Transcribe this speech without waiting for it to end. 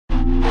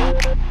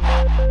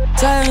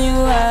turn you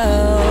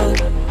out,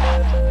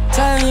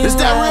 turn you out. It's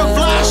that real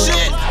fly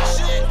shit.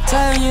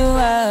 Turn you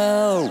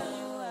out,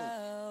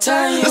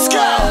 turn you Let's go.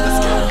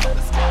 out,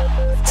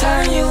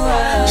 turn you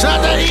out. Shout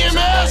out that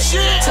EML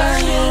shit. Turn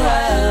you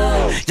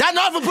out, Y'all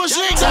know if I push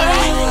it, turn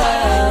you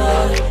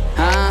out.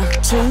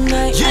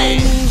 Tonight,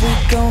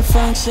 we gon'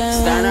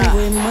 function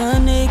with my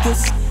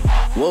niggas.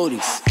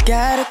 Woodies.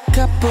 Got a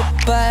couple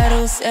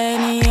bottles,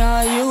 Annie,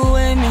 are you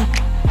with me?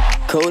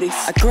 Cody's.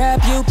 I grab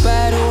you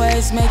by the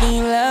waist, making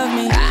you love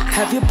me.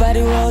 Have your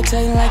body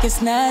rotating like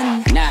it's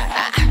nothing.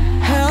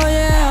 Hell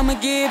yeah, I'ma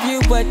give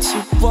you what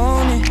you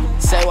wanted.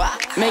 Say what?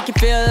 Make you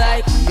feel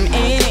like I'm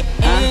in it,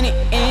 in it,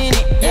 in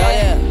it,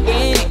 yeah.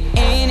 In it,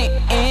 in it,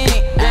 in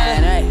it,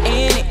 yeah.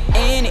 In it,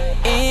 in it,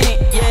 in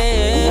it,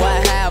 yeah.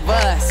 What have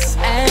us?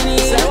 Annie,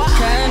 the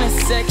kind of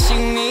sex you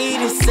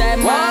need is at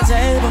my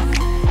table.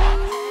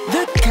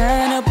 The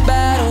kind of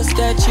bottles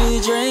that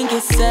you drink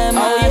is at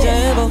my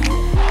table.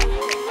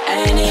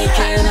 Annie,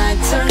 can I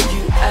turn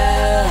you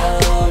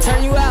out?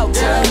 Turn you out,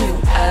 Turn you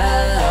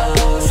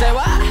out. Say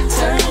what?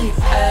 Turn you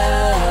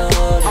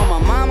out. On my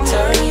mama.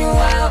 Turn you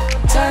out.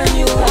 Turn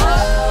you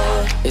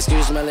out.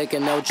 Excuse my liquor,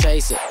 no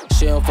chase it.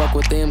 She don't fuck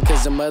with them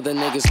cause them other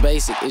niggas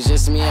basic. It's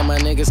just me and my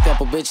niggas,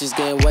 couple bitches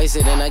getting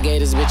wasted. And I gave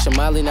this bitch a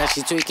molly, now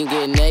she tweaking,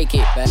 getting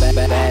naked.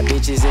 Bad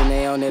bitches and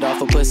they own it.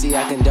 Off a pussy,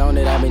 I condone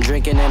it. I've been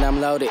drinking and I'm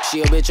loaded.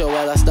 She a bitch, oh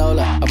well, I stole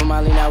her. Off a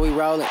molly, now we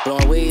rollin'.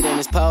 Blowing weed and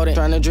it's potent.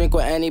 Tryna drink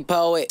with any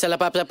poet. Till I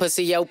pop that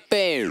pussy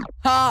open.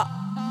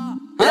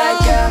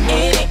 Like I'm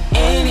in it,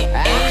 in it,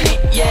 in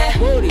it, yeah.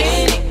 In it,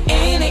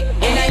 in it,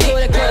 in it, do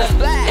it, girl,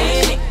 splash.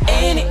 In it,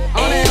 in it,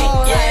 in it,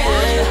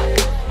 yeah.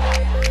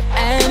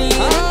 Any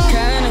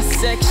kind of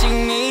sex you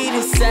need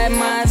is at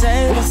my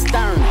table.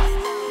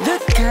 The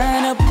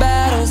kind of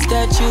bottles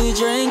that you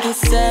drink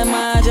is at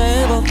my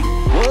table.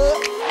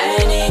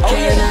 Any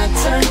can I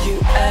turn you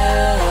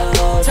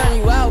out? Turn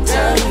you out,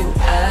 Turn you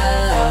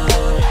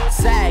out.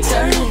 Sag.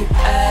 Turn you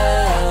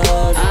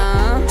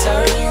out.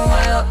 Turn you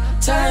out.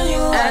 Turn you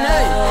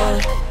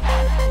out.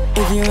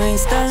 If you ain't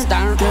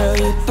stern, girl,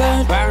 you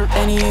burn.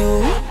 And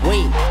you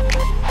Wait.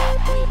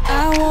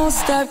 I won't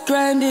stop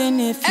grinding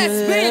if you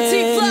let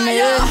TeeFLii,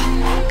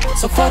 me.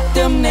 So fuck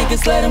them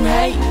niggas, let them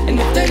hate. And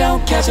if they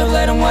don't catch up,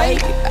 let them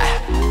wait.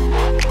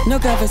 No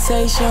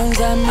conversations,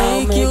 I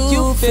make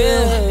you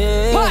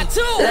feel Part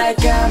 2.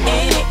 like I'm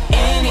in it,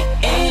 in it,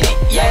 in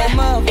it, yeah.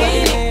 In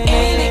it,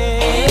 in it,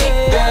 in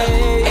it, girl.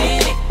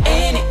 In it,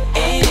 in it,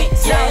 in it,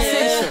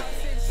 yeah.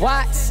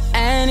 What's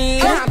Any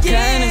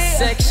kind of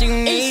sex you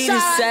need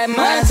is at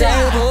my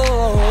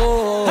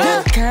table.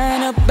 The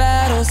kind of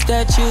bottles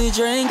that you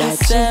drink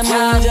is at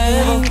my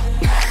table.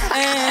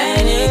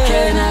 Annie,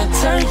 can I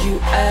turn you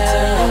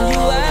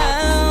out?